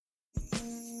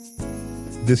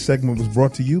This segment was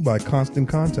brought to you by Constant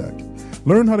Contact.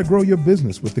 Learn how to grow your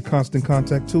business with the Constant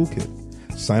Contact Toolkit.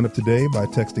 Sign up today by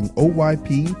texting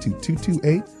OYP to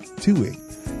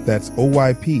 22828. That's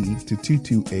OYP to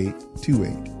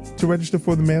 22828 to register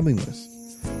for the mailing list.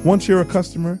 Once you're a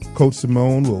customer, Coach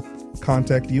Simone will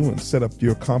contact you and set up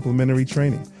your complimentary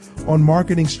training on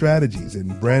marketing strategies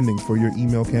and branding for your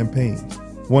email campaigns.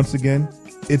 Once again,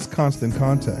 it's Constant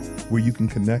Contact, where you can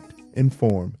connect,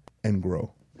 inform, and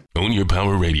grow. Own Your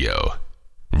Power Radio.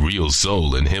 Real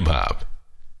soul and hip-hop.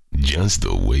 Just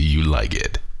the way you like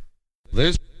it.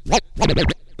 This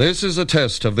is a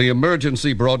test of the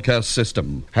emergency broadcast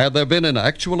system. Had there been an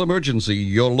actual emergency,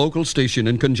 your local station,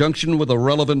 in conjunction with the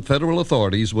relevant federal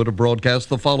authorities, would have broadcast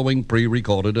the following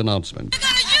pre-recorded announcement. We're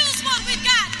gonna use what we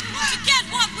got to get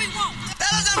what we want.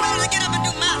 Fellas, I'm ready to get up and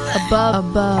do my thing.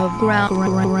 Above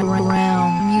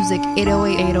ground music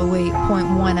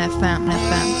 808.1 FM.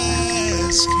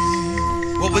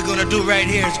 What we're gonna do right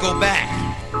here is go back.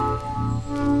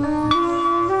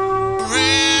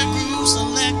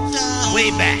 Way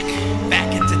back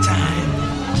into time.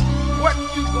 What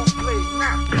you gonna play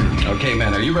now? Okay,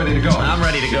 man, are you ready to go? I'm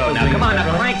ready to go. Now, come on,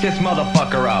 now crank this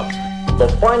motherfucker up. The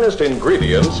finest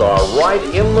ingredients are right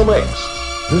in the mix.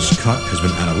 This cut has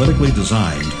been analytically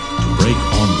designed to break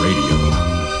on radio.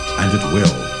 And it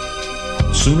will.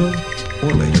 Sooner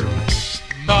or later.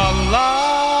 The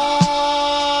lies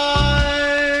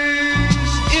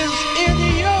is in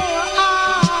your eyes.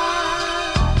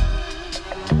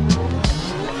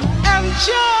 And just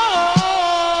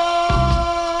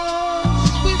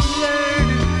sweet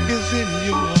lady is in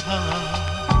your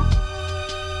heart.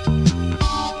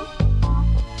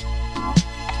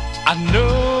 I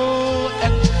know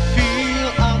and feel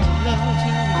I love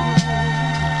you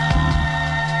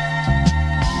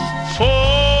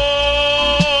forever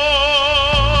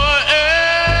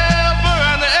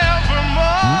and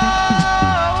evermore.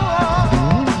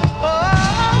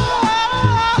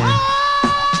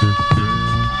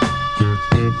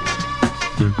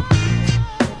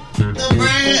 The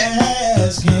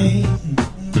brass king,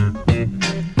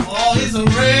 oh, he's a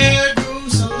rare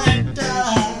groove selector.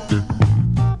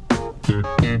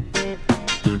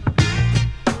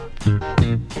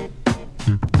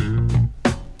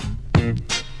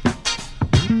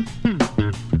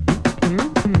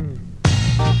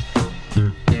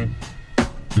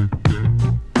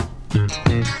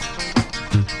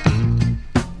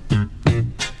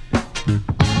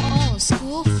 Oh,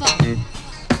 school fun.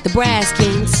 The Brass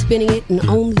King, spinning it in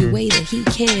only way that he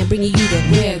can, bringing you the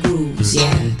rare grooves.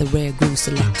 Yeah, the rare groove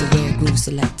selector, rare groove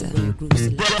selector, rare groove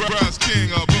selector. Brass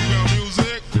King of Funkin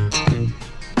music.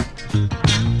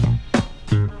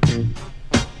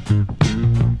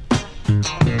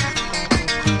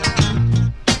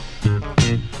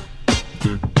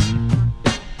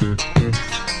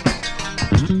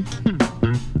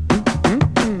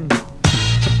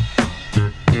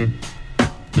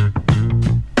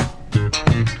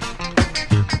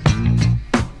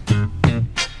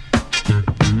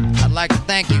 I'd like to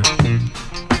thank you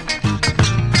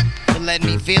for letting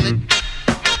me feel it,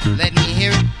 letting me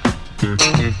hear it,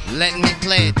 letting me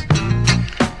play it.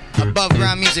 Above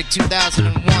Ground Music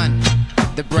 2001,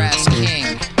 The Brass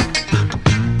King.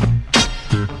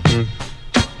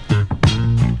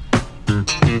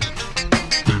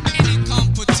 Any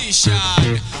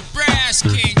competition, Brass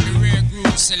King, the rare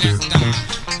groove selector.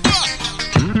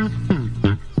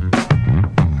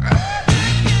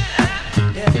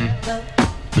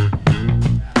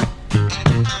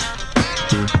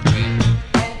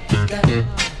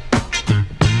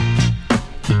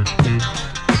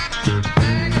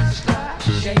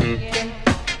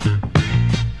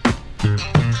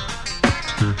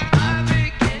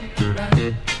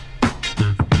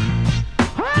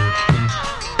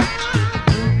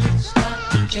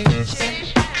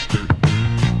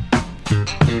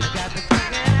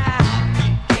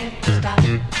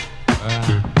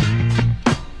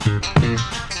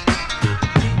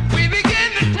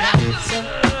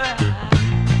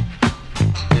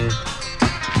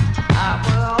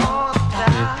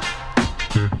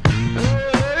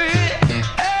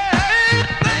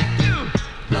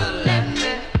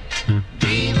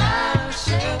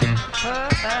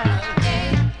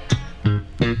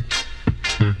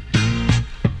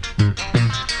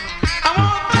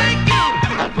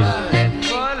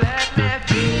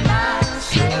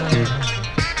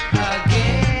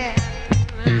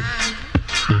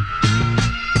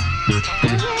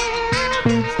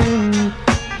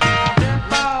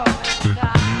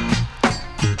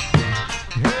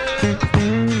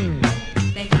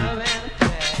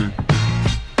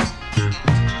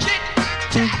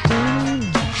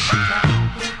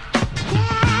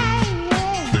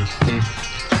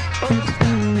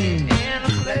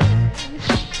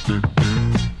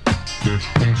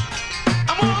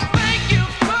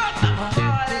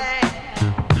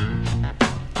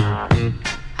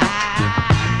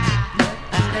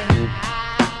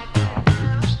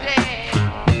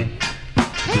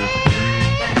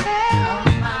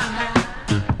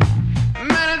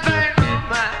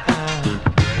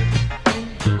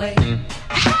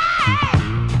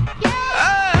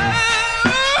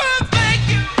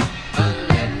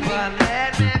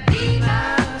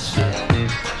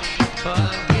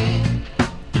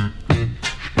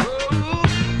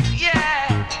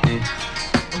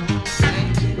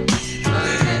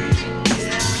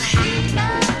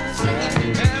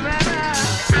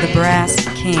 Brass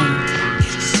King.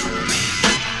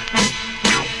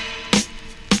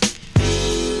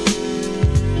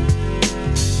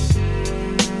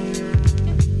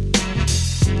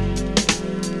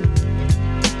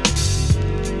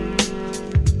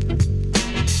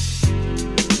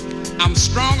 I'm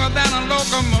stronger than a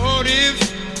locomotive,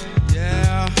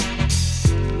 yeah.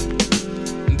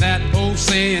 That old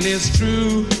saying is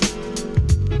true.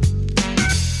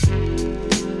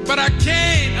 But I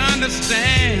can't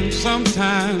understand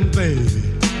sometimes, baby,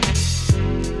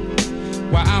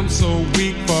 why I'm so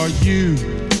weak for you.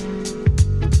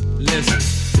 Listen,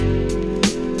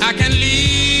 I can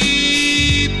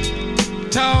leap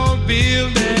tall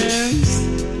buildings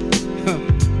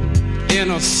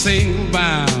in a single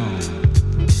bound.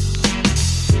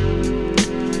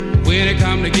 When it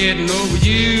comes to getting over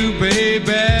you, baby,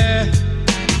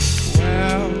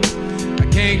 well, I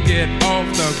can't get off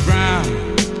the ground.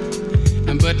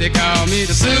 But they call me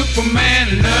the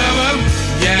Superman lover,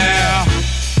 yeah.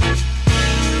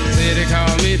 Say they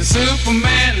call me the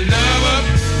Superman lover,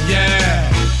 yeah.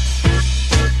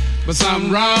 But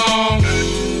something wrong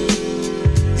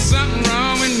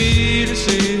with me to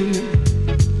see.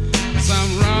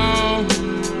 Something wrong,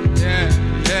 yeah,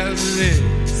 yes it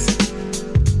is.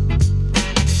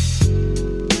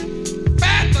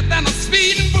 Faster than a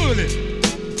speeding bullet.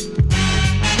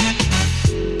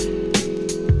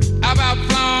 I've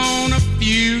outflown a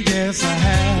few, yes I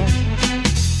have.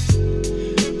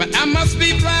 But I must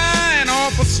be flying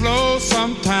awful slow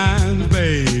sometimes,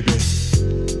 baby.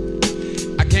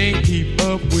 I can't keep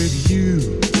up with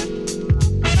you.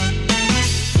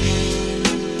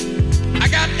 I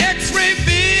got X-ray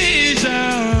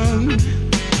vision,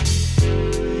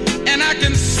 and I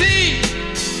can see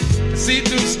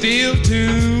through steel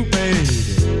too, baby.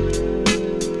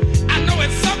 I know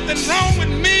it's something wrong with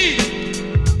me.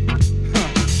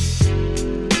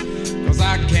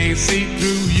 I can't see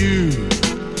through you.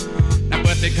 Now,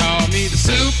 but they call me the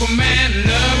Superman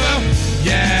lover,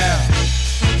 yeah.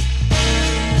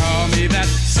 Call me that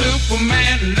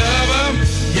Superman lover,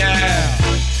 yeah.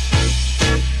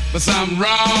 But something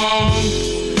wrong.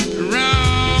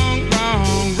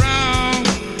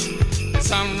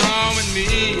 Something wrong with me,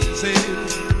 see?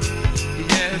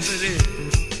 Yes, it is.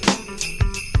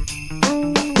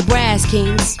 The Brass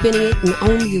King, spinning it in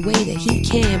only the way that he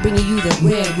can, bringing you the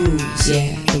rare grooves,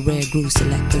 yeah, the rare groove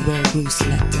selector, rare groove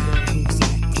selector, rare groove selector.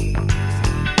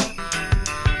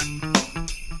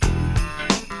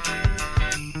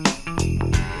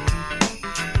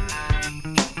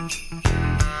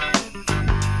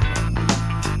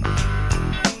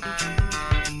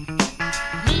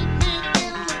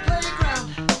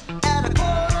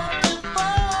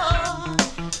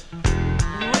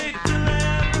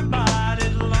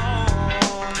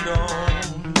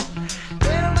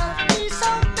 There must be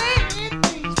so many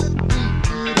things that we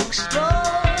could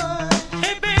explore.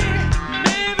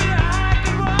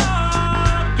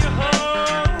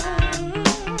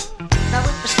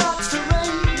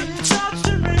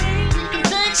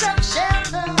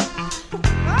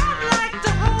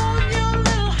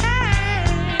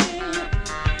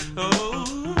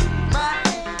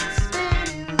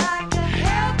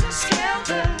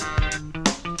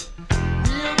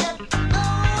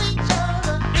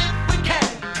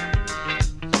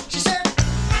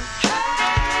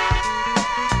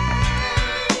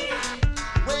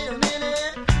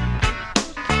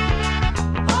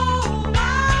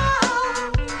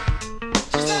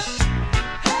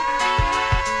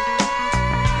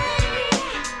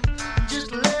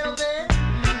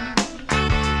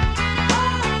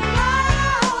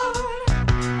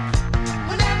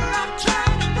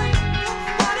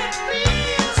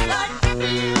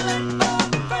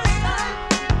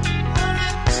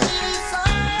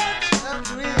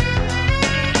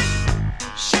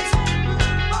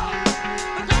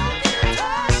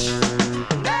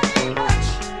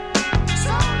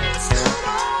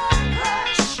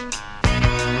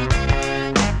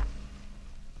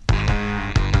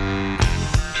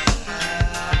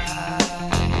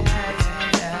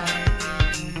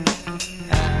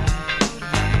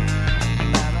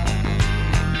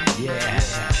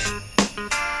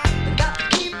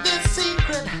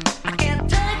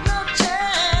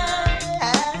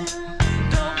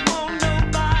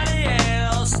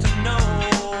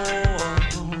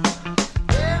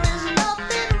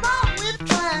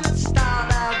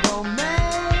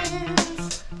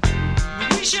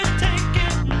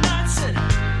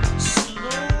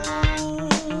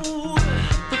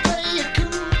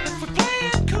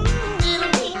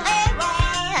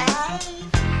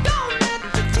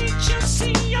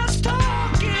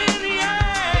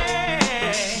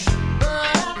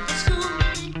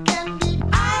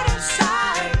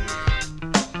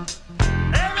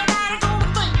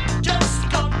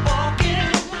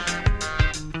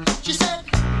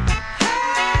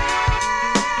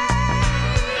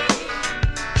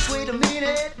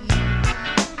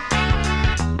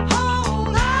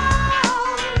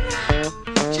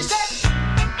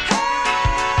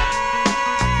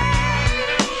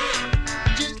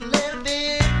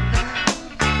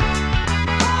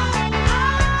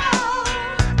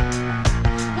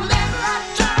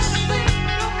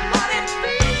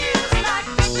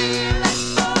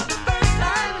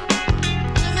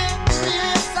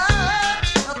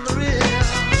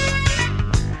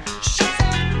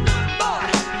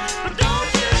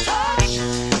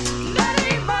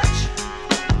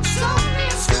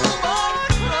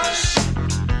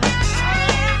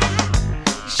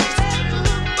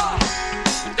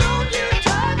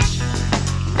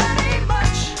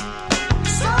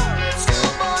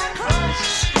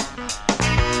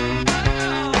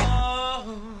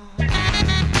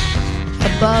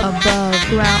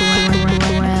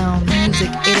 ground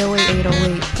music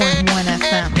 808.1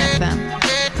 FM.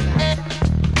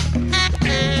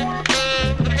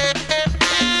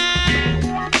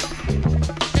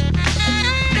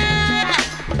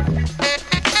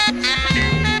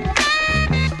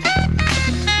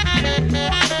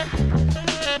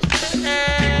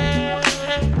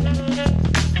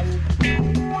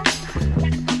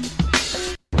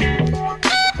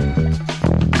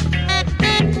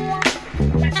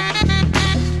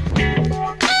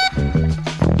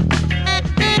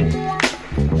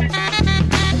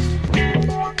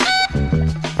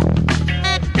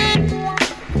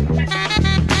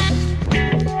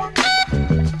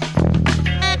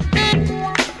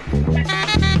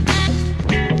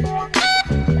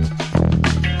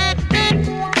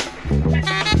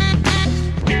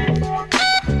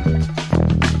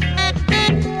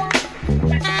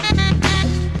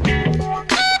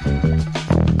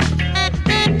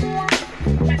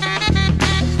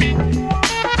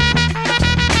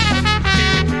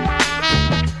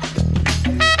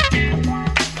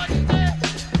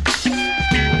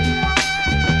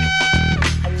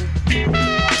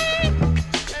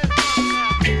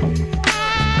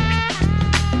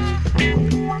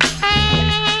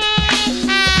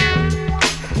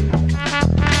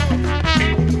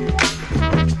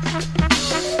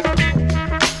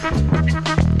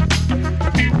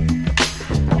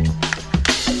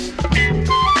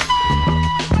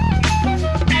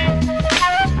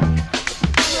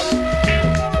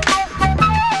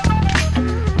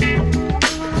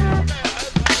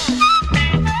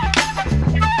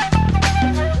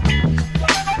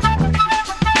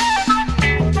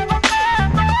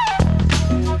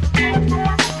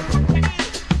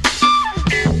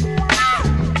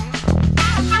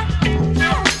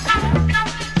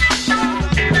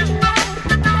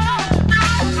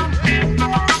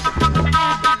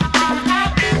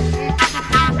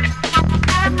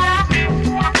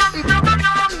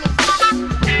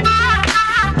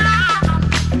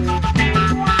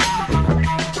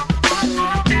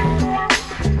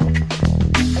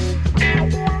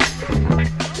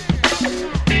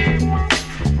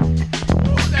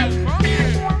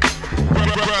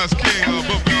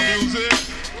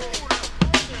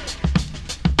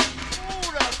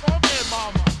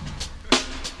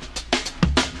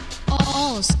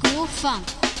 Funk.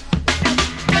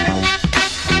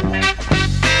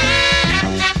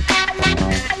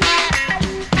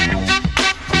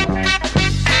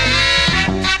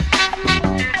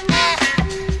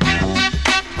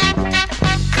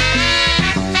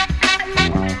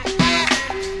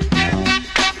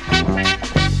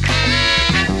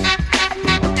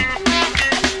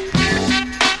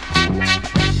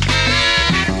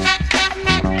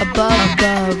 Above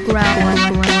ground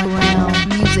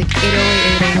music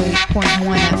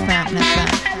 808.1 FM.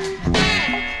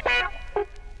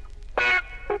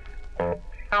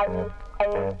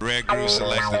 Red Groove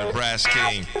Selector, the Brass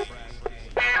King.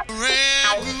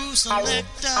 Red Groove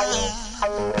Selector.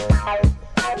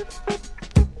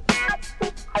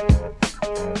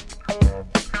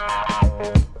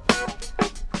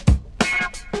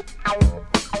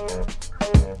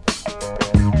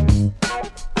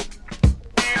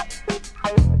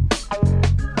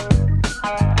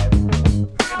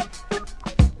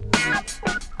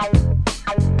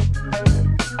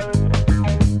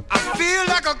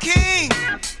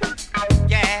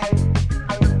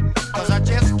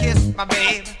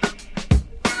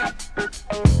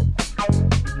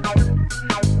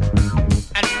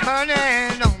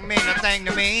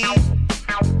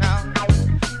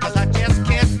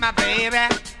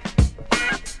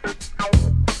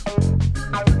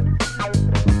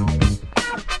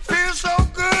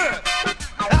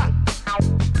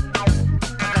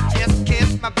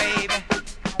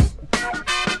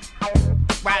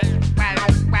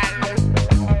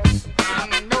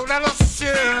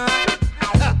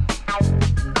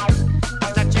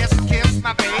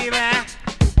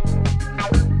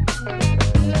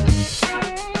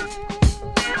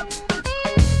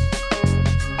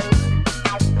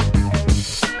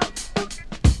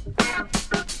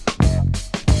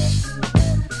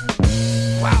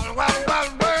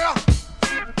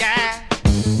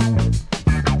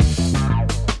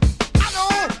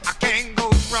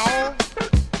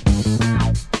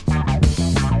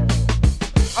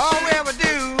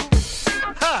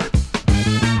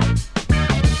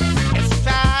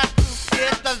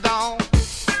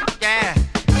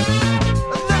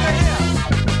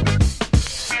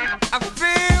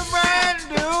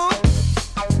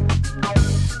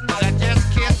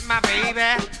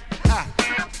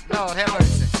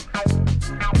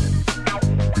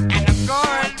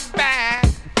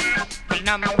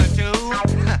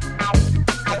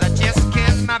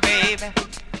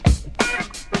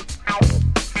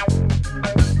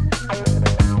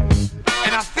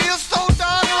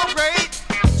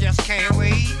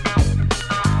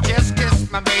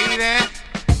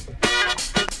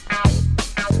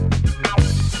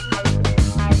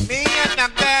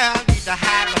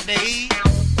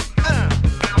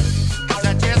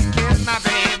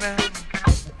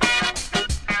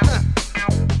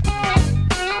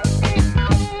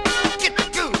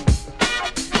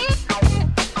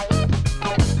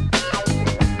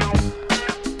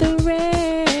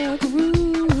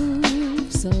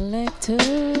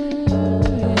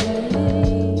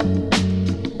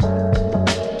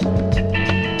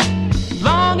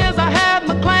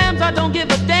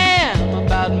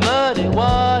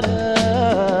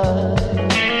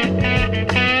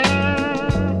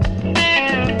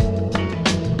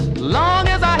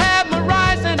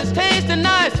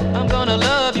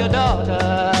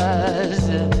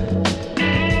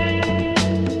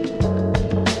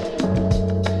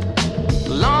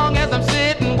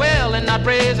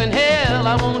 praise in hell,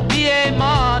 I won't be a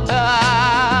martyr,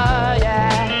 yeah.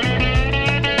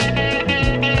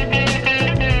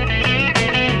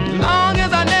 Long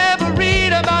as I never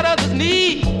read about others'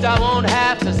 needs, I won't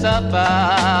have to suffer.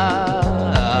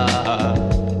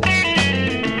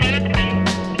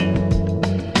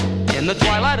 In the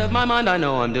twilight of my mind, I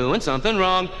know I'm doing something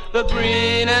wrong. The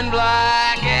green and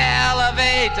black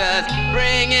elevators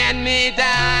bringing me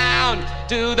down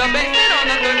to the basement on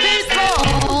the 13th floor.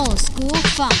 Oh, school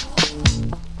funk.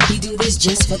 We do this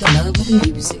just for the love of the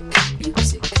music.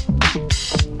 Music.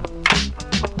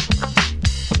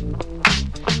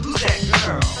 Who's that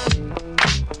girl?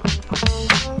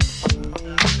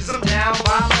 Cause I'm down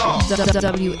by law.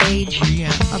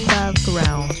 WAGM, above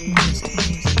ground music.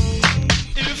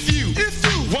 If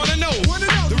you wanna know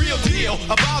the real deal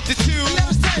about the two, let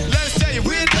us tell you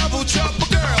we're double trouble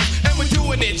girls, and we're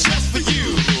doing it just for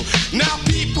you. Now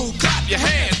people, clap your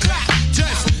hands, clap,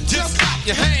 just clap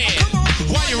your hands.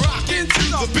 While you're rocking to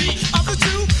the beat of the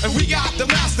two, and we got the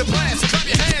master plan, so clap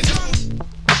your hands.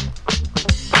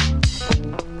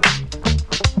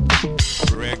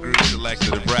 Red Groove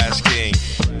selected the Brass King.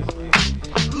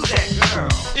 Who's that girl?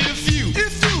 If you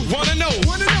wanna know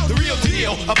the real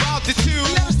deal about the two,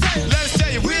 let us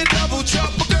tell you we're double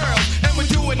trouble girls, and we're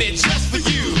doing it just for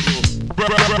you.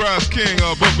 Brass King,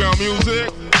 above ground music.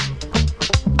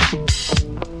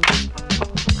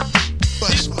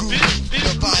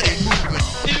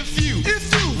 If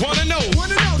you wanna know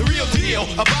the real deal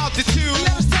about the two,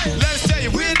 let us tell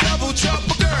you we're double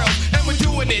trouble girls, and we're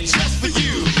doing it just for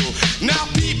you. Now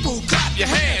people, clap your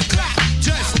hands, clap,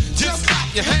 just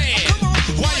clap your hands.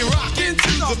 While you're rocking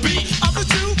to the beat of the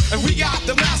two, and we got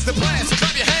the master plan, so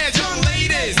clap your hands, young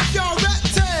ladies. Y'all ready?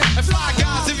 And fly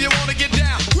guys, if you wanna get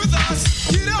down with us,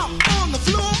 get up on the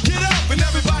floor, get up, and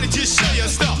everybody just show your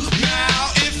stuff. Now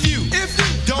if you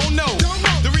don't know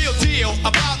the real deal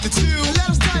about the two, let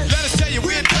us tell you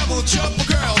we're double trouble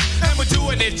girls, and we're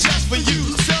doing it just for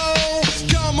you. So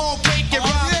come on, break it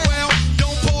rock well.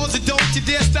 Don't pause it, don't you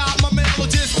dare stop my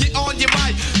melody. Just get on your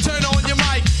mic, turn on your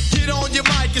mic, get on your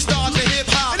mic and start the hip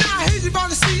hop. And I hear you about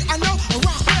to see, I know a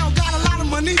rock well got a lot of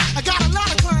money, I got a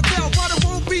lot of clientele, but it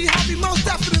won't be happy most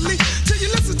definitely till you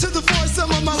listen to the voice of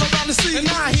my mother about to see. And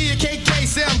I hear KK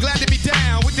say I'm glad to be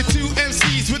down with the two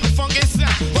MCs with the Funkin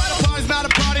sound. But a party's not a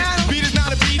party, beat is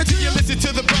not a beat until you listen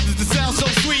to the brothers that sound so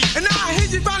sweet. And I hear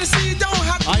you about to see, you don't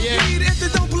have to believe. If they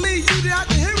don't believe you, they have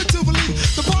to hear it to believe.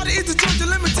 The party is the joint,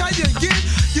 let me tell you again.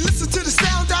 You listen to the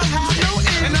sound that have no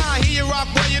end. And I hear you rock,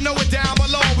 well, you know it down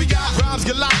below. We got rhymes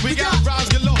galore, we got rhymes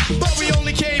galore. But we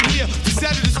only came here to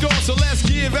settle the score, so let's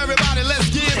give everybody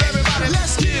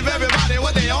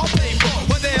what they all pay for,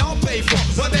 what they all pay for,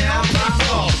 what they all pay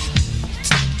for.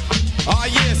 Oh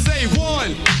yeah, say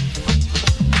one,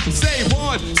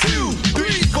 2,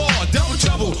 3, 4, double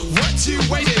trouble, what you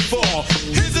waiting for?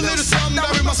 Here's a little something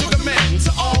that we must recommend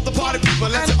to all the party people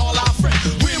and to all our friends.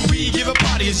 When we give a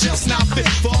party, it's just not fit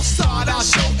for a start our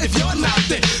show if you're not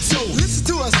there. So listen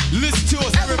to us,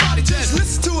 everybody just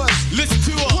listen to us,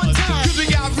 one time. Cause we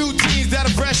got routines that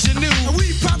are fresh and new, and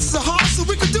we practice the hard so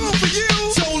we can do it for you.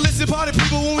 So listen, party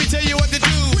people, when we tell you what to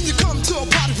do. When you come to a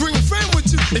party, bring a friend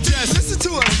with you, and just listen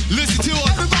to us,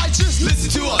 everybody just listen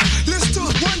to us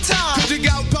one time. Cause we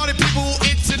got party people,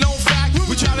 it's an old fact.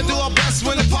 We try to do our best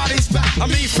when the party's back. I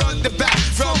mean front to back,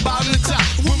 from bottom to top.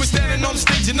 When we're standing on the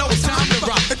stage, you know it's time to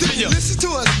rock. And then you listen to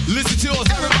us,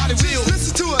 everybody will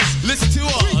listen to us.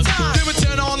 Then we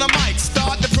turn on the mic,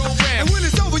 start the program. And when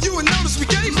it's over, you will notice we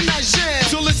gave a nice jam.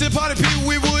 So listen, party people,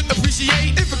 we would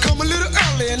appreciate if it come a little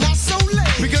early and not so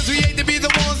late. Because we hate to be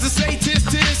the ones to say tis.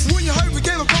 When you heard we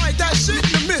gave a party, that shit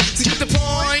in the midst. To get the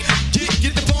point,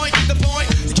 get the point, get the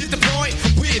point, get the point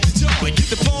with the joint. Get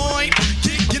the point,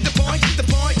 get the point, get the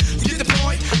point, get the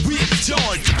point with the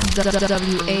joint.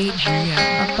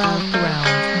 WAGM, above ground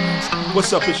music.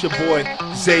 What's up? It's your boy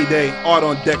Zayday,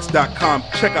 artondex.com.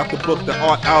 Check out the book, the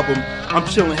art album. I'm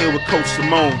chilling here with Coach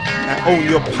Simone at Own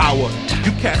Your Power.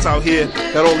 You cats out here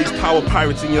got all these power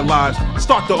pirates in your lives.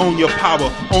 Start to own your power.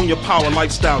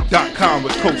 OwnYourPowerLifestyle.com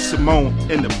with Coach Simone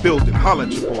in the building. Holla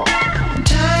at your boy.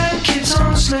 Time keeps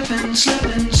on slipping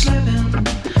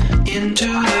into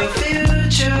the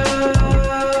future.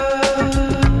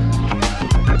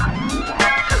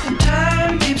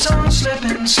 Time keeps on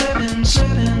slipping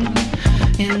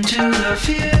into the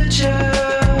future.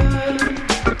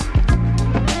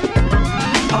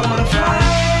 I wanna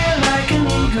fly like an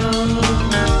eagle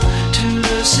to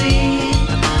the sea.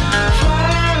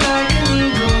 Fly like an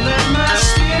eagle, let my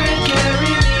spirit carry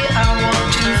me. I want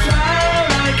to fly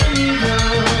like an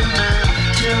eagle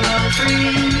till I'm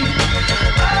free.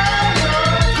 I go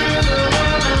through the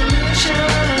revolution.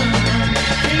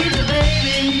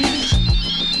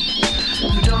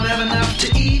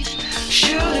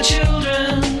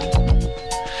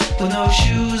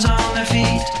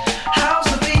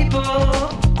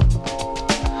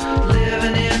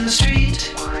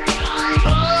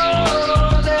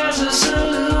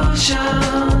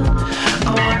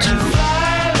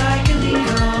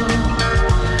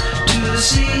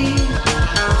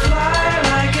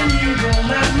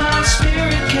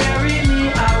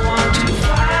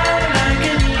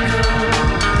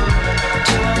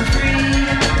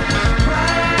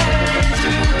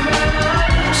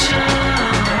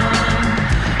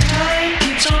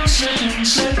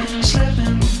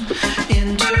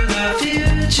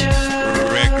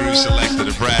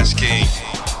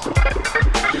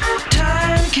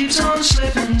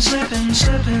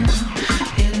 slipping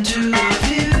into the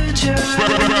future.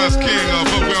 Brass King of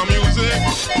background music.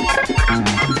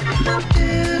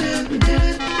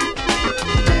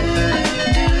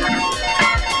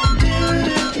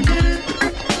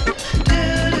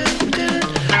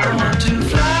 I want to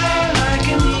fly like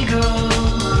an eagle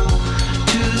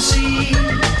to the sea.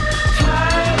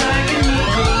 Fly like an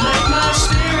eagle, let my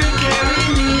spirit carry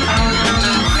me. I want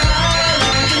to fly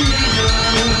like an eagle,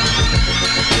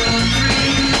 jump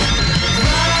free.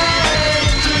 Fly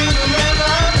through the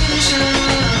revolution.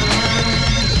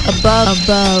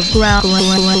 Above ground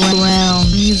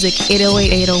music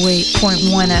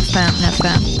 808.1 FM.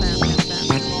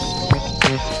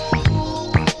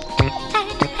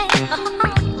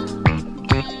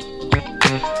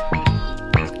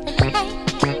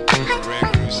 Red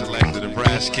Crew selected the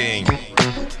Brass King.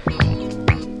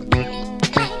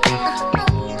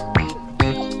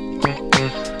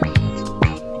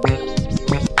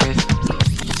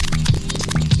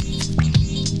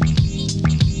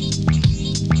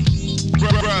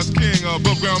 Brass King of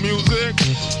background music.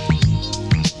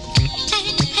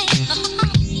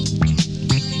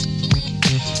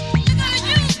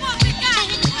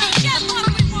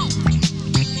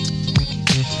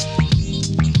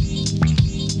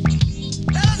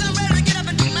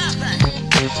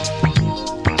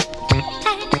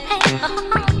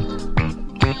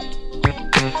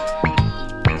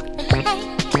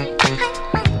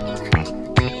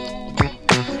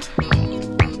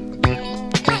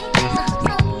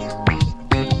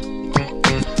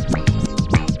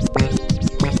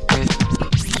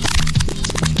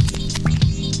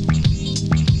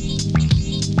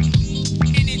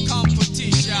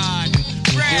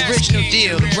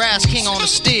 Deal, the Brass King on the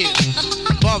steel.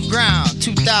 Above ground,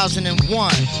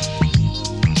 2001.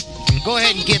 Go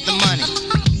ahead and get the money.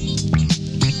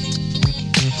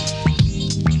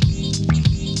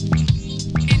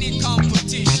 Any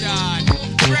competition,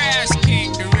 Brass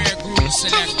King, the rare groove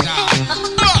selector.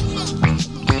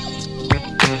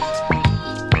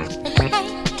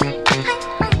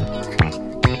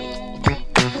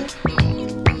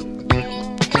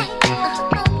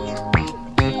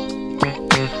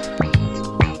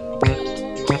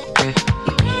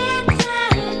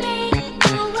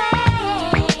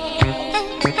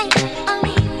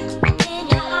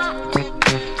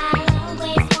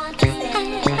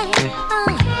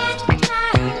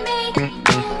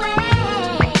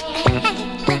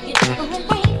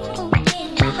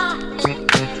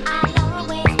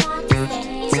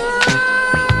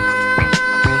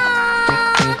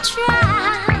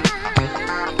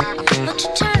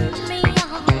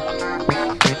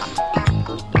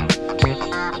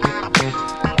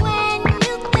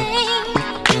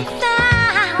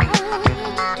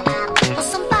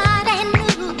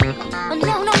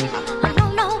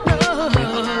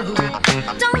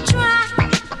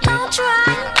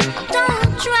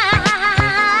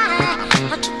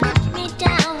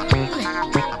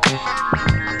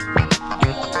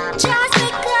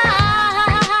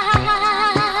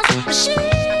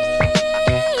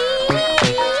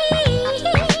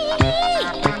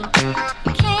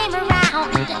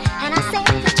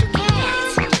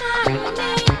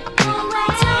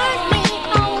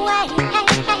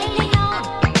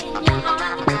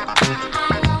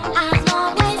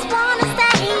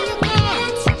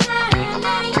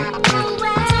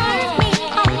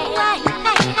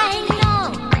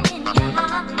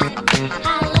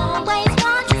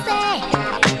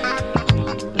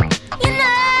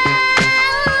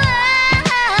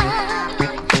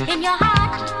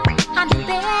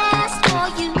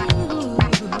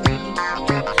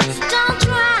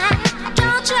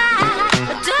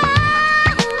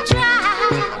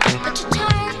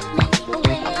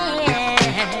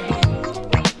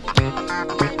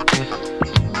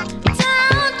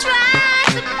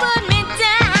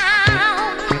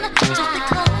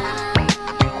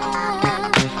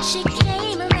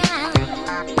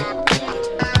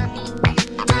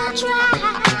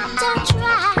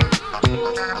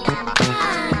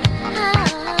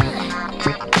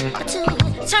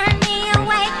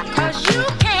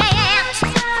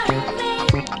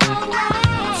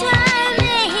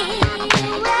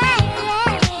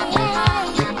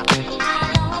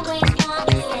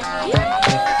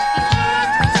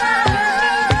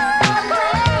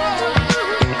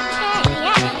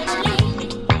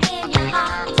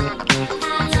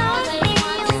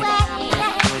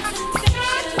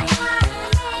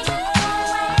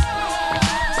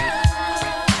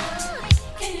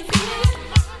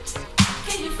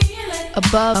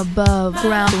 Above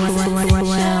ground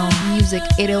music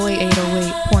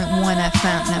 808.1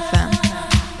 FM.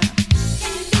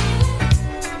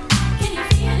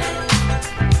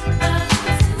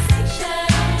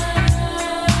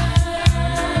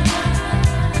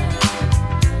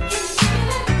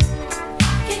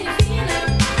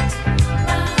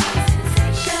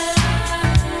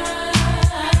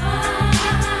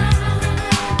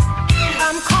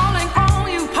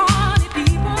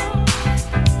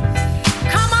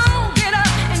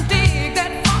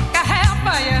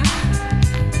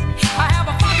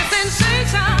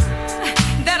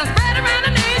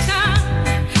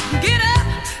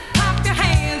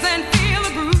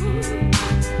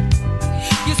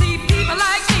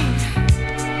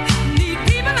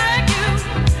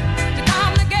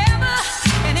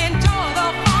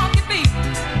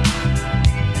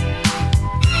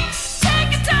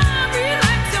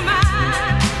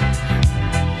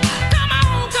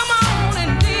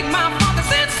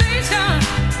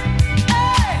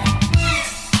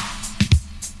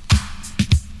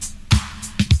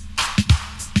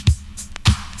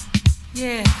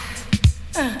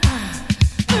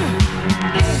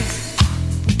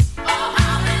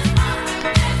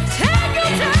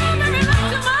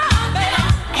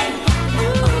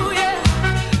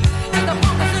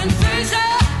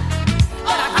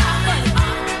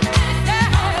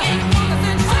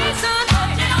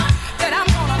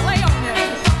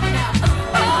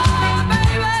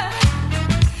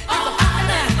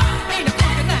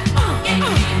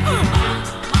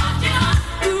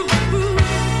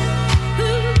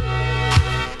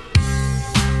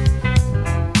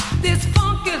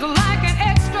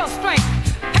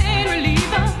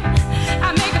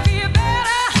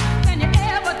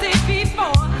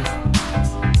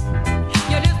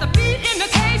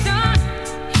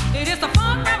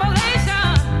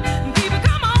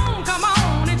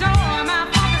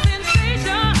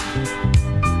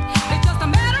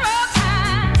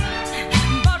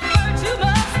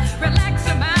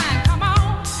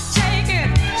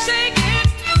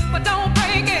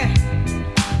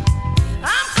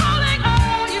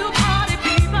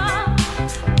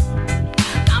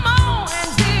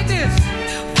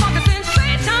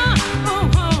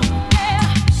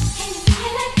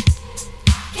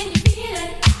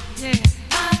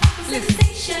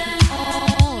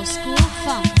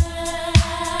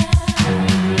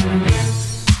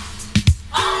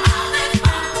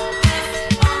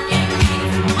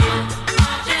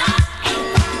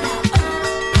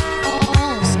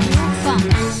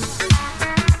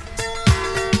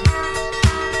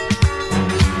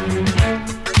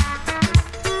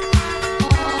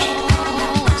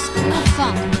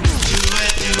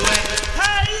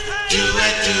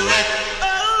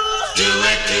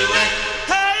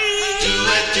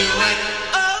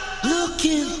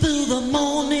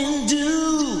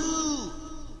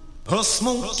 The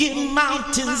Smoky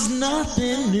Mountains,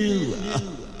 nothing new.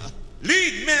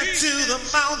 Lead me to the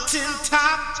mountain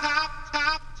top.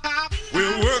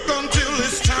 We'll work until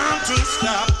it's time to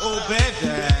stop, oh baby.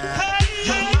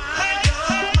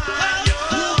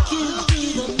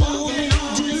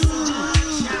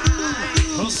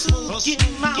 Smoky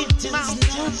Mountains,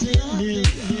 nothing new.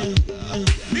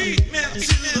 Lead me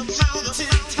to the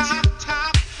mountain top.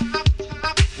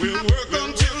 We'll work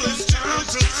until it's time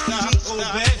to stop. Oh,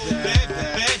 baby, baby,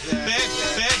 baby, baby,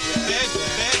 baby, baby,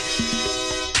 baby.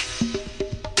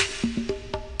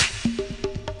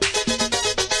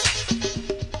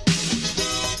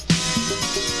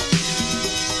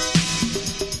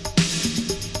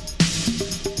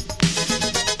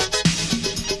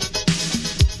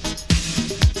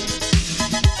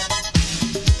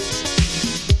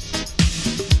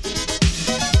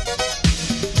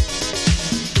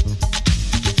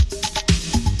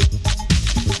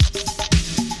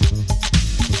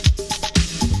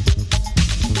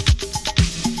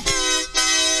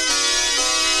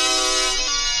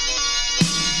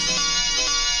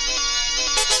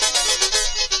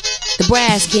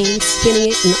 Brass King spinning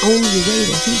it in the only way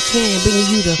that he can, bringing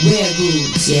you the rare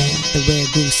grooves. Yeah, the rare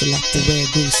groove selector, rare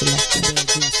groove selector, rare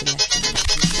groove selector.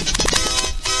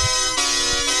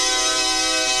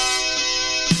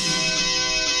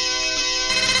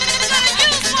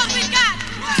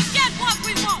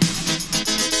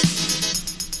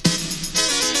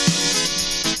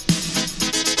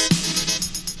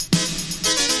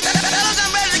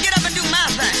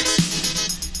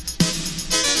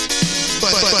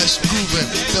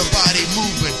 The body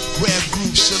moving, rare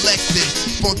groove selected,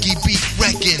 funky beat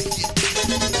wrecking.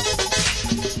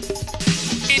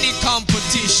 Any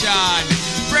competition,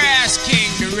 Brass King,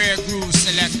 the rare groove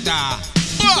selector.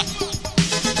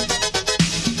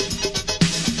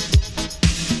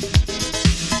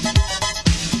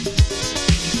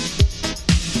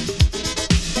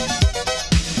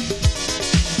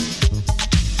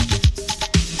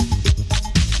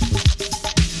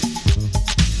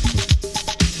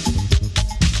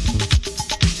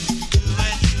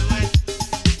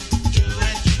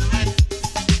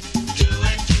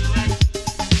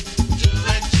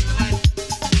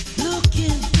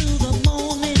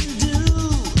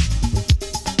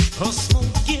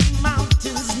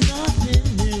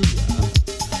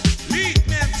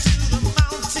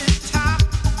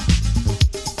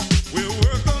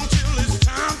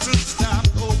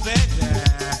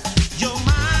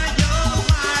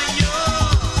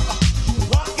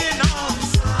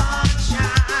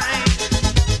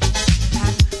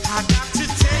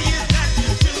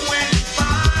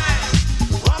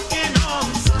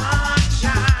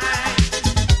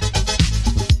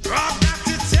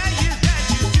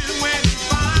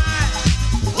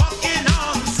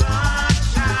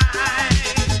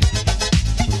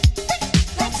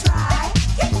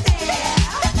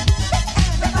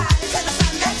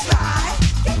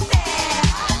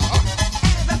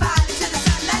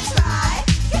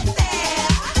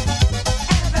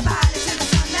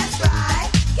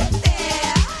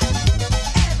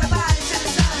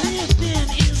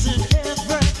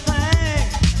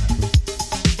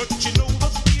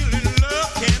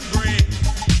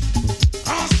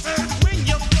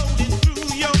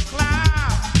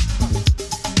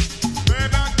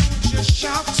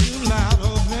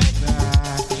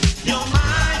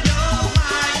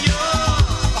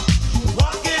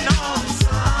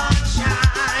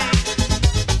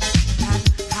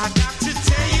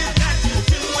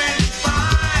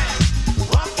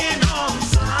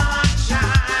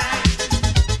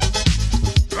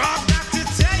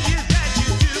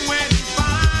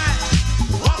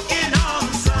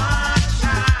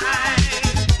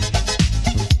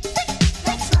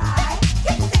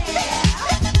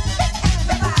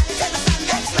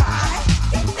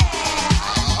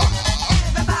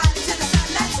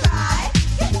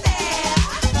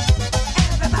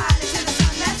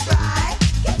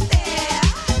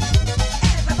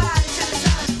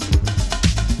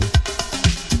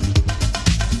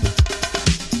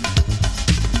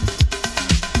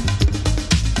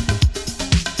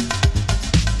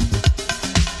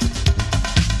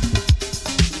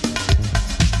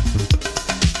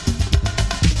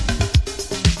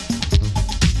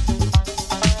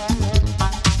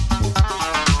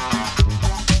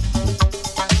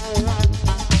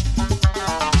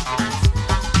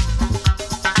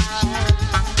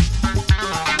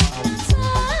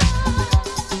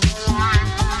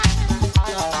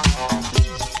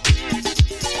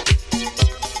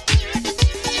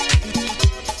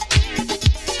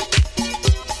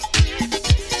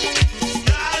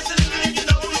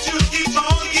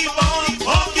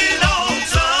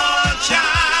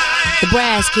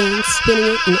 Brass King spinning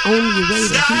it in only way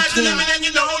that he Sky's the can. limit and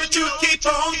you know that you keep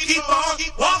on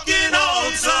walking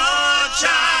on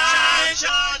sunshine.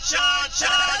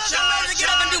 Get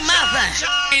up and do my thing.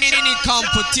 Any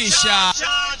competition.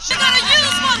 We're gonna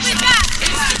use what we got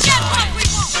to get what we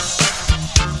want.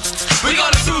 We're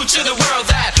gonna prove to the world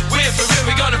that we're for real.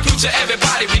 We're gonna prove to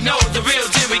everybody we know the real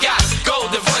deal. We got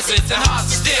golden voices and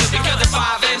hearts of steel. Because the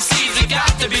 5 MCs, it got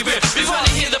to be real. We wanna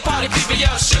hear the party people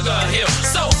yell Sugar Hill.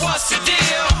 So what's the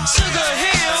deal? Sugar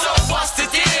Hill. So what's the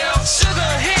deal?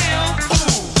 Sugar Hill.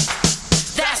 Ooh,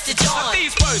 that's the joint.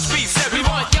 These words we said we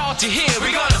want y'all to hear.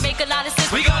 We're gonna Make a lot of sense.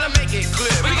 we're gonna make it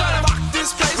clear. We're gonna rock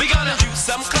this place. We're gonna use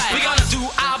some class. We're gonna do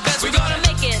our best. We're gonna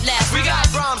Make it last. we got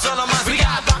drums on our minds. We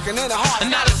got rockin' in the heart. And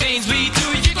now the things we do,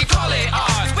 you can call it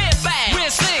art. We're bad. We're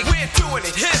slick. We're doing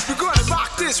it hip. We're gonna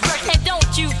rock this record. And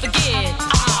don't you forget.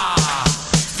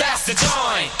 That's the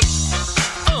joint.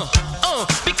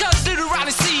 Because Little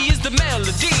Ronnie C is the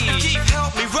melody. Keep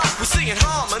help me rock, we're singing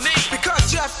harmony.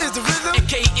 Because Jeff is the rhythm and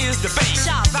K is the bass.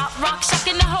 Shop, rock,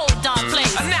 shocking the whole darn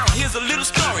place. And now here's a little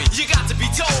story you got to be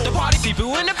told. The party people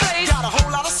in the place got a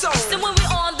whole lot of soul. So when we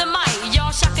on the mic,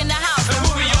 y'all shocking the house. And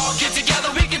when we all get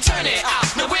together, we can turn it out.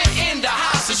 Now we're in the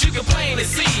house, as you can plainly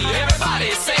see.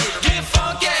 Everybody say, get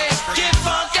funky,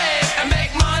 and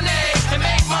make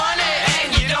money,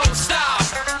 and you don't stop.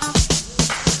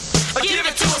 Give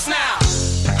it to us now.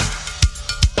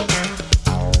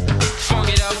 Funk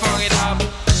it up,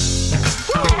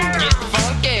 get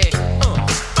funky.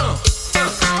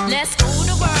 Let's go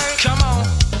to work. Come on.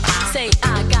 Say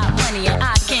I got money and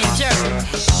I can jerk.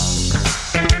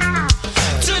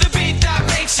 To the beat that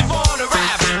makes you wanna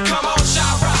rap. Come on,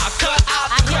 shout rock, cut out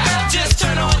the crap. Just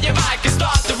turn on your mic and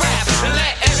start the rap. And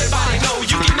let everybody know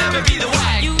you can never be the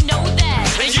whack. You know that.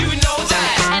 And you know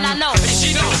that. And I know. And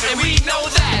she knows, and we know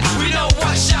that. We know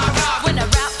what shout rock. When I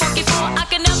rap funky for, I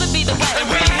can never be the whack. And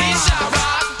we hear shout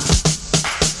rock.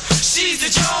 She's the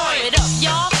joint. It up,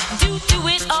 y'all. Do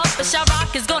it up. But Shot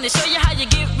Rock is gonna show you how you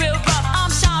get real rough.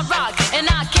 I'm Shot Rock, and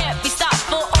I can't be stopped.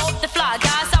 Full off the fly,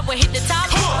 guys. I will hit the top.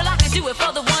 Well, I can do it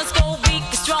for the ones go weak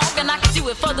and strong, and I can do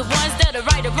it for the ones that are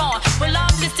right or wrong. Well,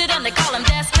 I'm listed on the column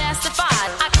that's classified.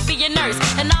 I could be a nurse,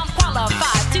 and I'm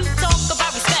qualified to talk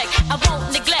about respect. I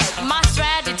won't neglect. My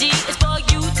strategy is for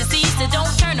you to see, so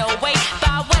don't turn away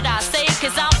by what I say,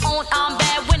 cause I'm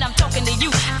bad when I'm talking to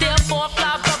you. Therefore,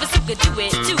 fly brothers who could do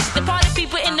it too. The party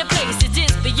people in the place is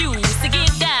just for you. So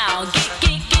get down,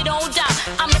 get on down.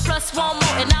 I'm the plus one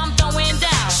more, and I'm throwing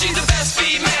down. She's the best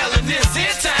female in this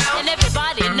here town. And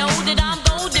everybody know that I'm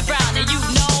golden brown, and you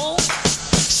know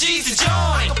She's the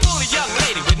joint. A fully young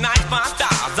lady with nice fine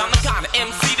styles. I'm the kind of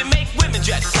MC to make women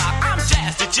dress top. I'm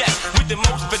Jazz the Jet with the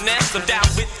most finesse. I'm down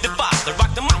with the father.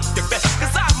 Rock the mic the best.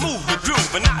 Cause I move the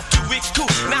groove and I do it cool.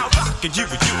 Now rockin' you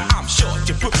with you, I'm sure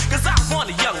to prove. Cause I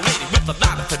want a young lady with a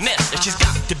lot of finesse. And she's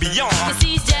got to be on. cause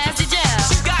she's Jazz the Jazz.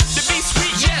 She's got to be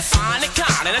sweet, yes, fine and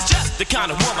kind. And that's just the kind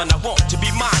of woman I want to be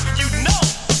mine. You know,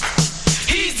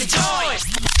 he's the joint.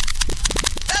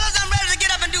 Fellas, I'm ready to get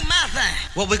up and do my thing.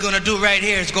 What we're gonna do right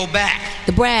here is go back,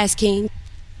 The Brass King.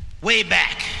 way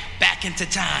back into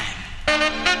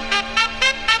time.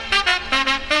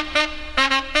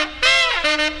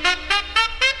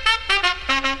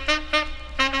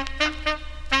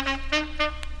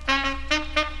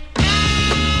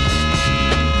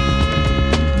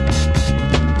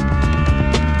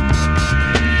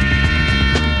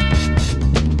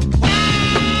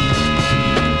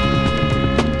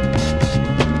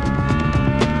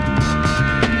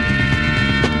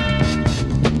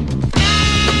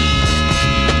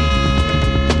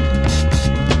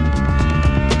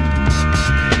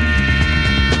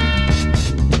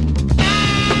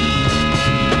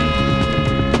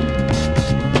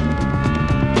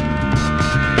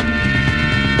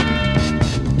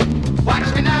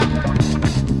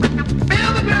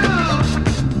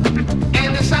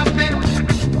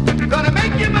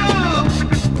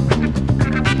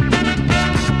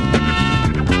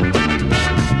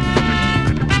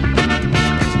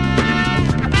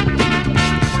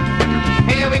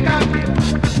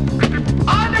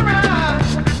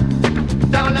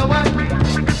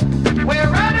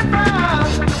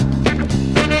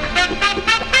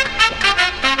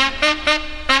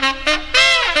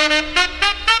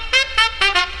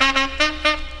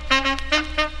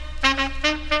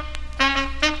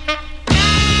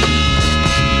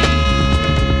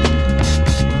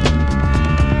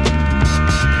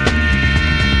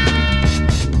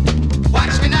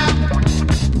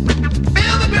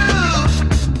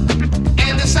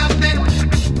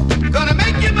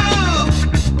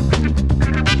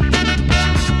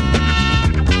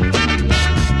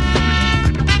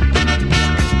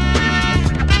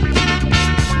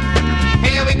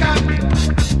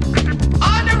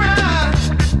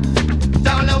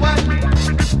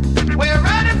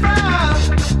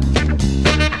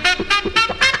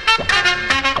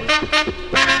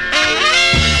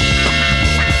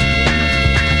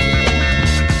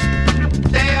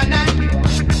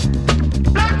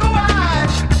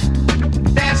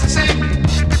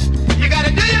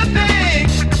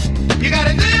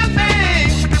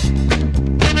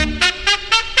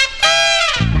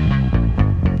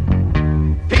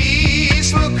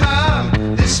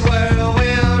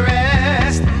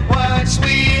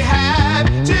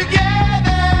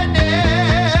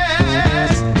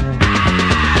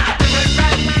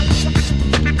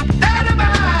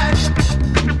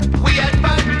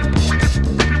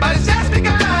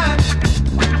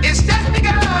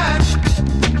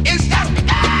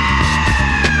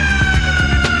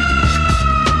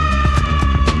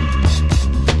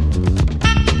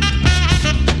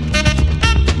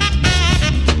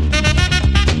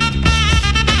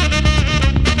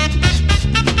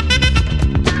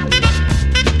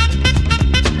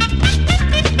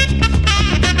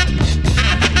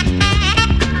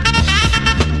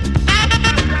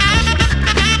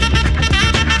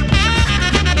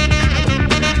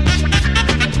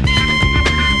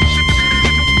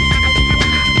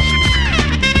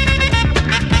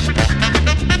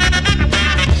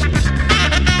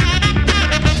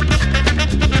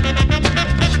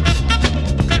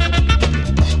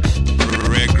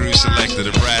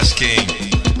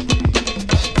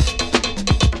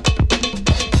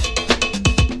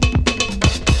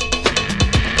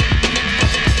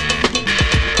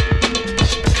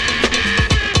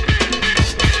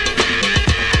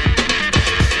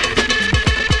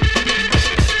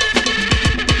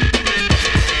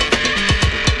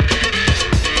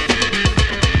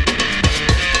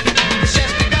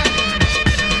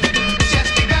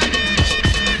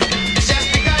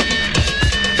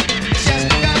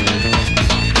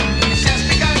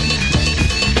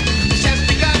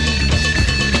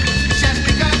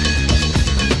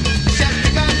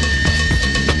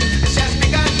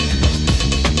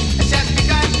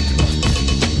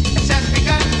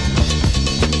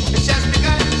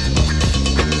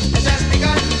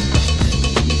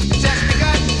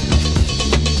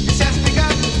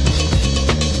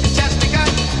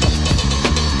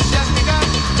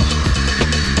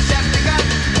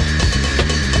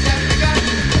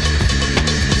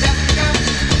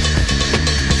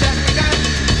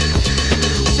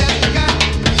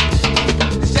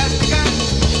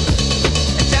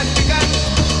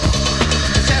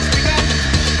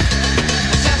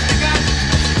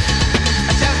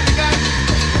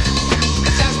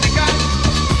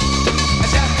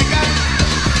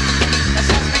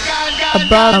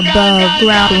 above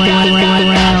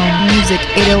ground music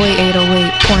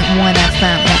 808.1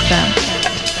 FM.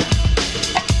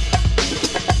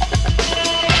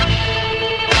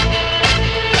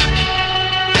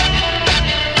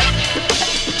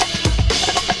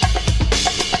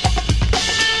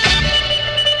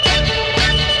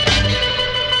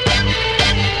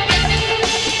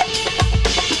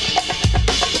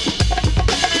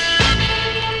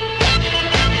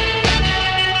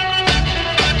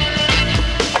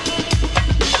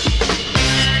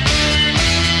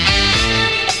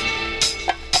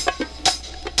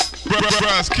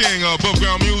 King of above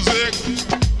ground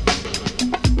music.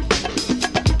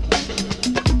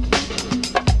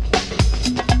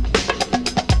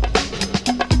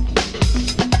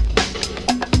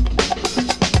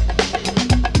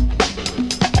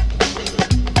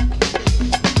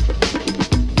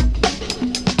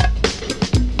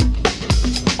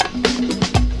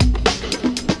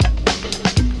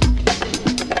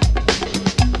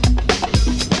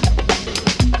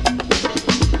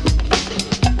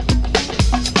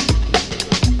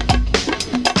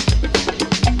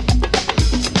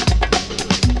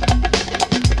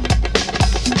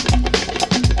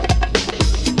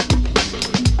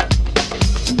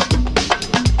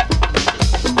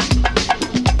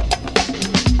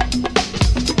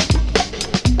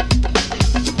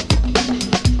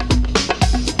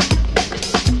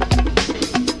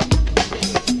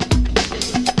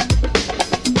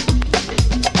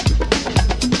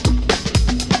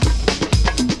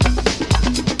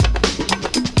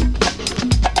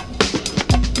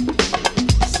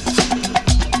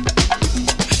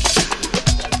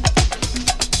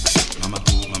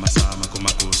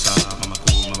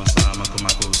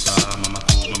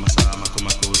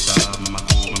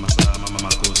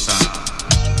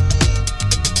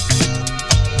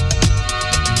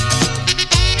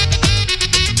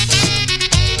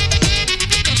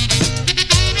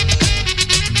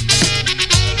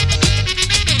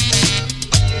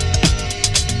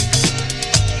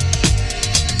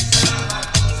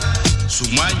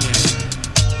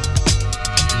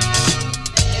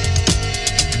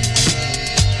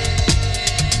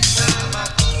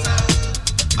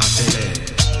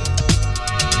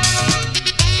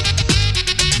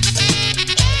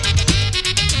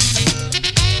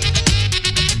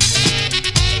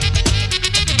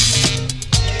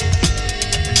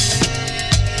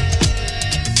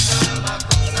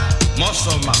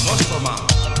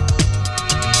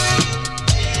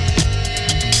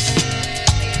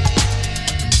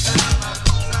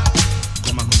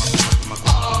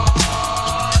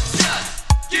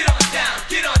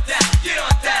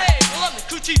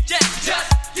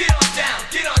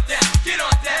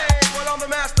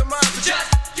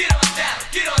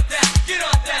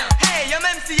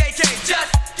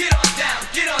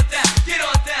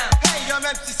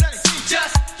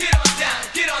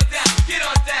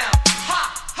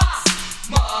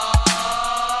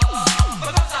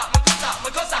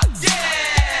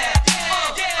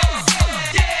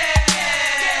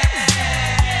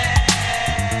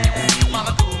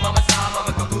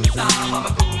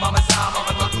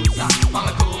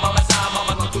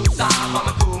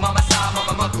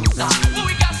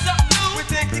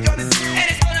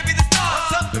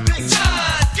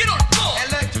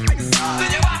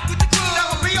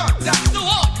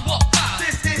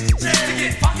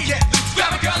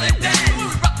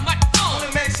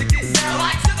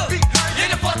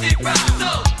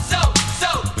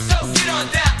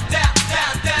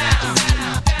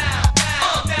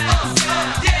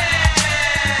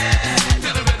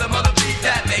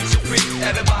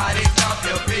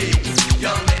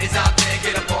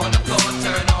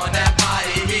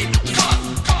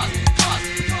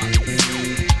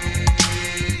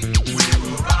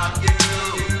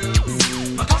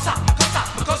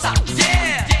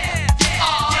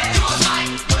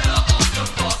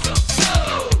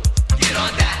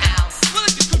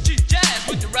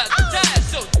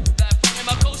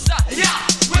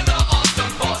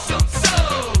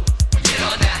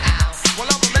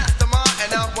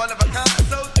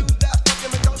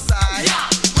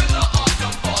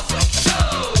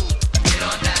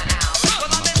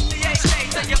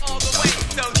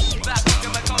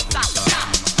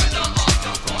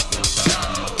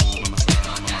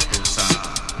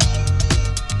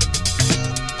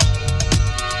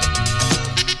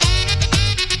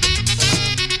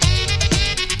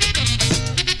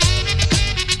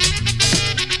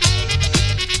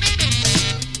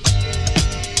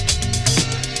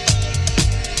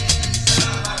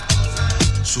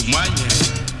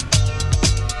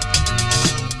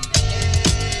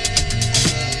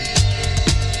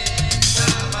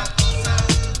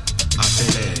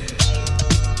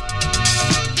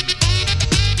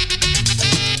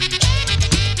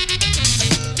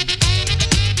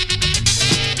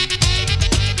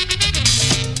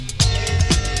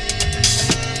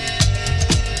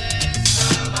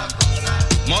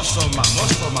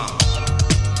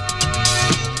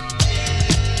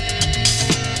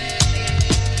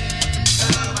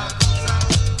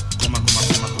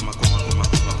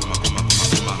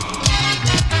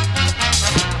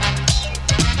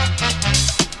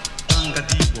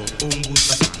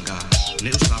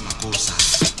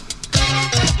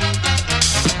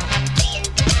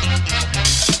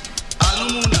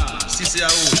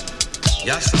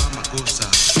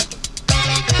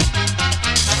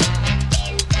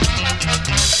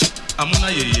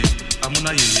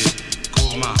 Amuna yeye,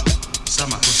 koma,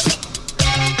 samakosa.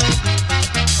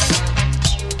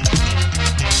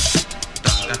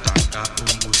 Tanga tanga,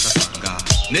 umbusa tanga,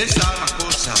 ne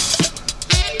samakosa.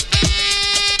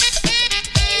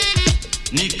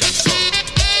 Nika so.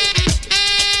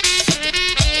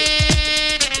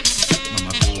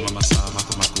 Mama ko, mama sa,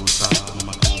 mama kosa,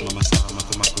 mama ko, mama sa,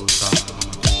 mama kosa,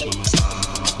 mama ko, mama sa,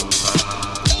 mama kosa,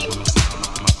 mama sa,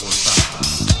 mama kosa.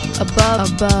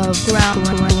 Above ground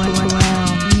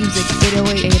music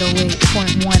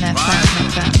 808.1 FM.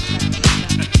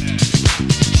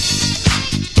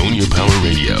 Own Your Power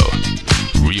Radio.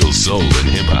 Real soul and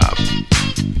hip hop.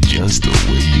 Just the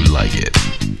way you like it.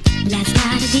 Last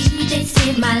night a DJ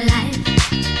saved my life.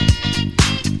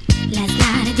 Last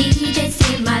night a DJ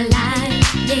saved my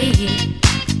life, yeah.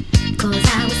 'Cause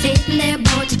I was sitting there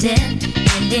bored to death,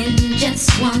 and in just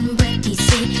one breath he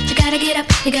said, you gotta get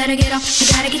up, you gotta get off, you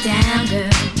gotta get down, girl.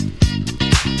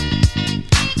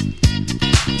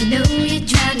 You know you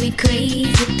drive me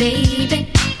crazy, baby.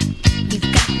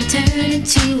 You've got me turning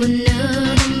to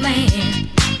another man.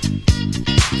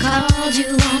 Called you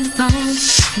on the phone,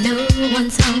 no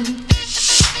one's home.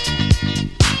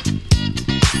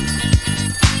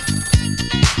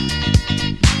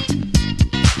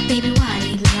 Baby, why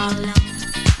leave me all alone?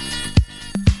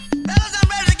 Fellas, I'm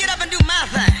ready to get up and do my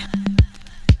thing.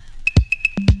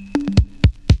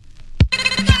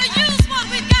 We're gonna use what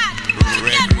we got.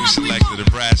 Red Groove selected the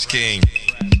Brass King.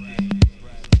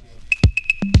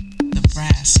 The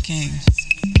Brass King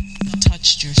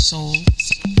touched your soul.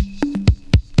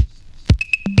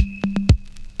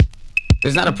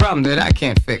 There's not a problem that I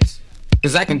can't fix,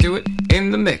 'cause I can do it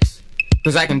in the mix.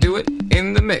 'Cause I can do it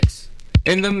in the mix.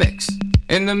 In the mix.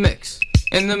 In the mix.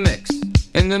 In the mix.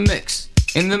 In the mix.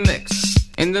 In the mix.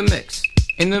 In the mix.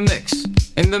 In the mix.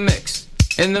 In the mix.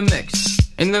 In the mix.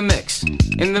 In the mix.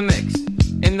 In the mix.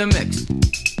 In the mix.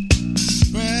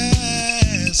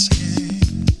 Brass King,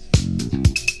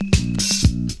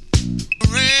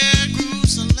 Red Groove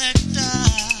Selector.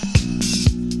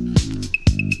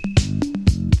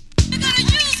 We're gonna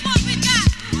use what we got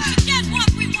to get what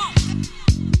we want.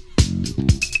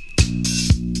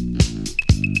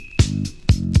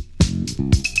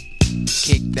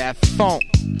 Kick that funk.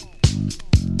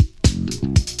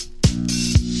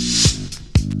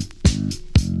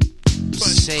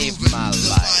 Save my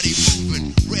life.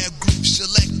 Moving, Red Groove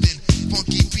selected,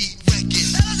 funky beat record.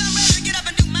 Fellas, I'm ready to get up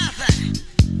and do my thing.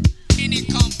 Any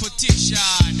competition,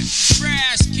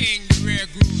 Brass King, the Rare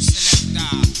Groove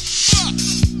Selector.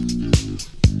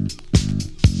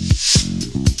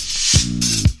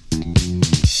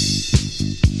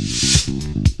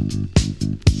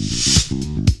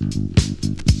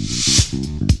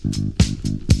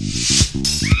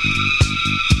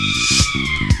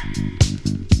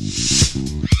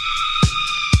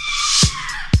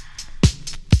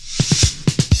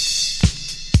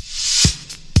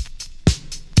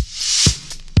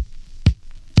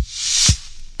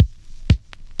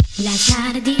 Last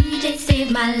night a DJ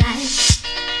saved my life.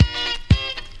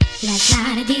 Last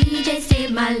night a DJ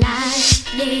saved my life,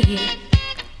 yeah.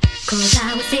 'Cause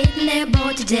I was sitting there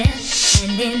bored to death,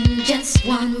 and in just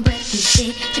one breath he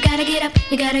said, you gotta get up,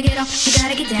 you gotta get off, you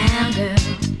gotta get down, girl.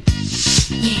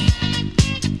 Yeah.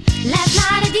 Last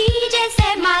night a DJ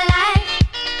saved my life.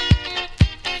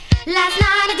 Last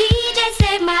night a DJ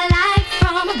saved my life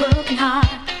from a broken heart.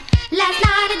 Last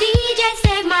night a DJ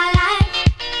saved my life.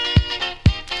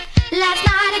 Last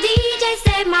night a DJ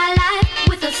saved my life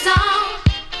with a song.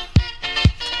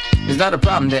 There's not a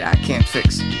problem that I can't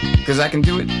fix, 'cause I can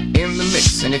do it in the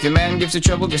mix. And if your man gives you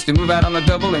trouble, just to move out on the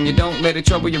double, and you don't let it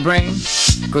trouble your brain,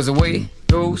 'cause away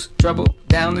goes trouble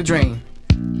down the drain.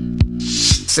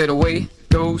 Said away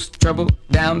goes trouble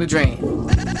down the drain.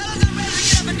 Fellas, I'm ready to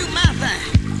get up and do my thing.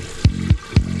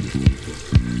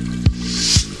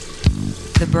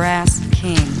 The Brass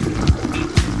King.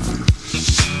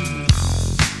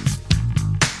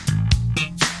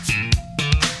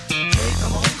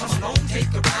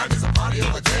 Take a ride, there's a party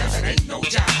over there that ain't no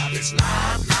job. It's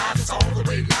live, it's all the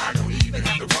way live. Don't even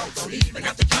have to walk Don't even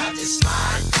have to try. Just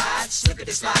slide, glide,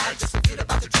 slippity slide. Just forget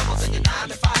about the troubles in your 9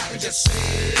 to 5 and just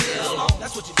sail on.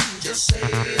 That's what you do, just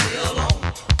sail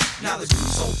on. Now the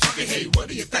dude's so funky, hey, what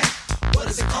do you think? What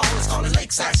is it called? It's called a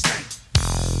lakeside stank.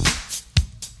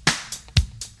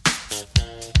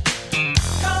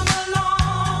 Come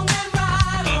along and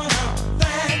ride on a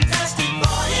fantastic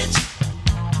voyage.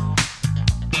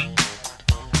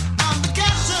 I'm the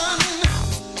captain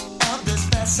of this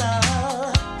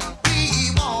vessel. We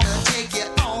wanna take you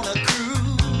on a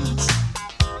cruise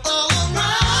all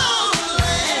around the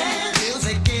land.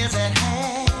 Music is at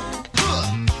hand.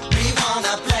 We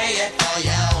wanna play it for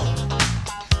you.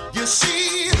 You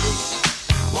see,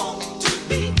 want to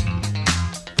be.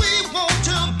 We want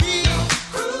to be a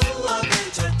crew of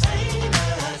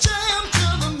entertainers. Jam to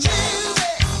the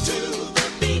music, to the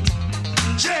beat.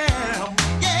 Jam,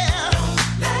 yeah.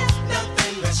 Let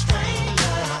nothing restrain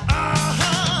you.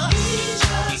 We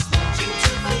just want you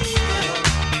to feel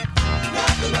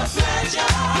nothing but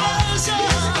pleasure.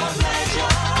 Musical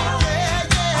pleasure. Yeah,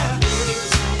 yeah. Our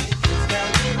music is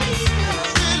very real.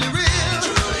 Really real.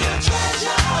 Truly a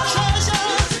treasure.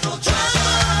 Musical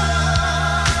treasure.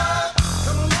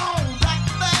 Come along, black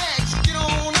bags, get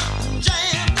on up and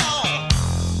jam, y'all.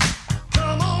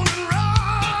 Come on and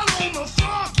ride on the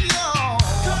funk, y'all.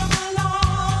 Come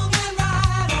along and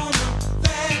ride on a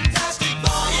fantastic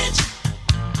voyage.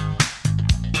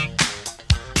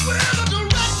 We're the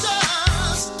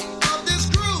directors of this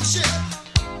cruise ship,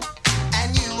 and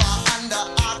you are under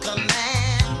our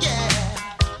command, yeah.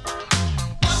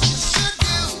 What you should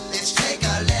do is take a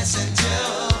lesson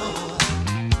too,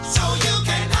 so you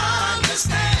can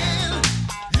understand.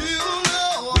 You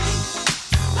know,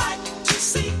 like to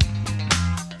see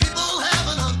people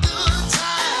having a good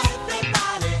time.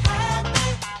 Everybody happy.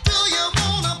 Do you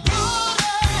wanna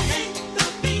party? The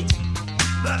beat.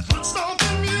 That's what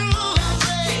stomping music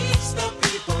keeps the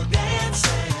people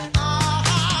dancing.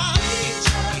 We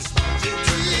just want you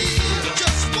to feel.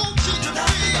 Just want you to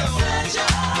feel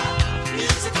pleasure,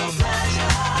 musical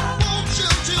pleasure. Want you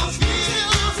to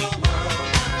feel the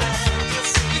world of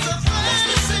fantasy. It's a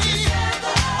fantasy, a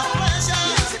pleasure,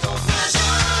 musical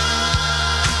pleasure.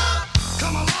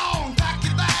 Come along, pack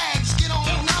your bags, get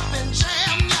on up and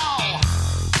jam, y'all.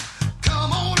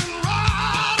 Come on and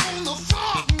ride on the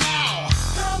funk now.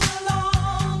 Come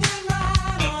along and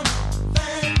ride on a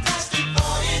fantastic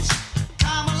voyage.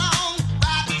 Come along,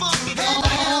 ride the funky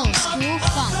School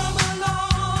funk. Come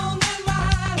along and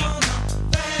ride on a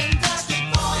fantastic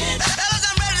voyage. Fellas,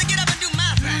 I'm ready to get up and do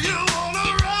my thing. You wanna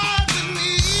ride with me?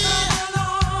 Come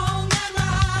along and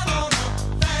ride on a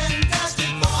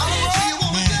fantastic voyage. You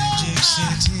wanna go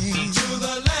to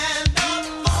the land of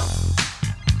funk.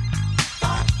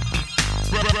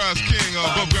 Brass King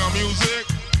above ground music.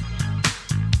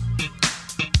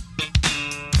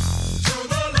 To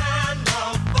the land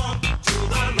of funk. To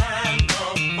the land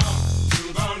of funk. To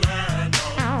the land of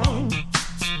funk.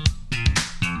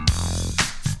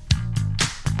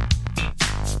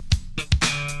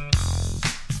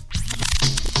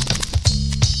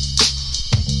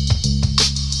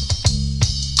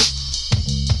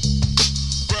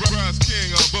 Brass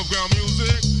King above ground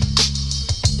music.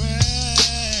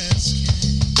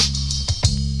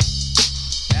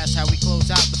 That's how we close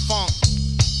out the funk.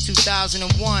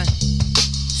 2001,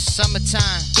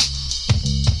 summertime.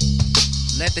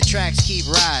 Let the tracks keep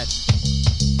riding.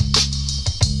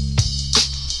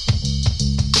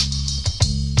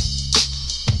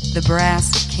 The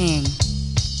Brass King.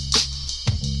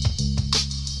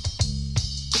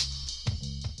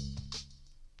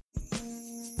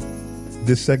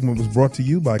 This segment was brought to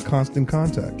you by Constant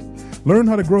Contact. Learn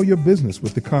how to grow your business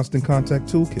with the Constant Contact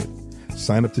Toolkit.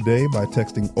 Sign up today by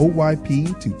texting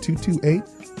OYP to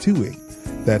 22828.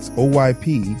 That's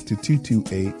OYP to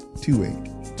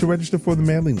 22828 to register for the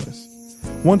mailing list.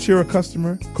 Once you're a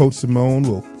customer, Coach Simone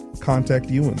will contact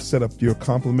you and set up your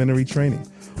complimentary training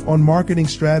on marketing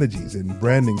strategies and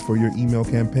branding for your email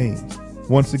campaigns.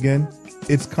 Once again,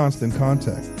 it's Constant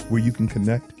Contact, where you can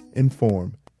connect,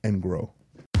 inform, and grow.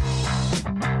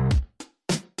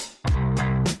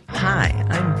 Hi,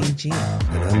 I'm BG.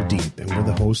 And I'm Deep, and we're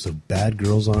the hosts of Bad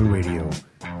Girls on Radio.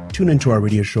 Tune into our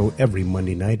radio show every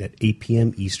Monday night at 8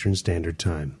 p.m. Eastern Standard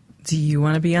Time. Do you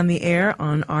want to be on the air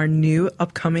on our new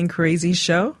upcoming crazy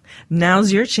show?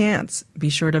 Now's your chance. Be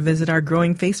sure to visit our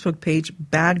growing Facebook page,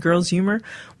 Bad Girls Humor,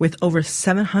 with over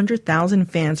 700,000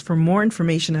 fans for more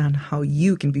information on how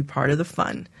you can be part of the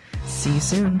fun. See you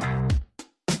soon.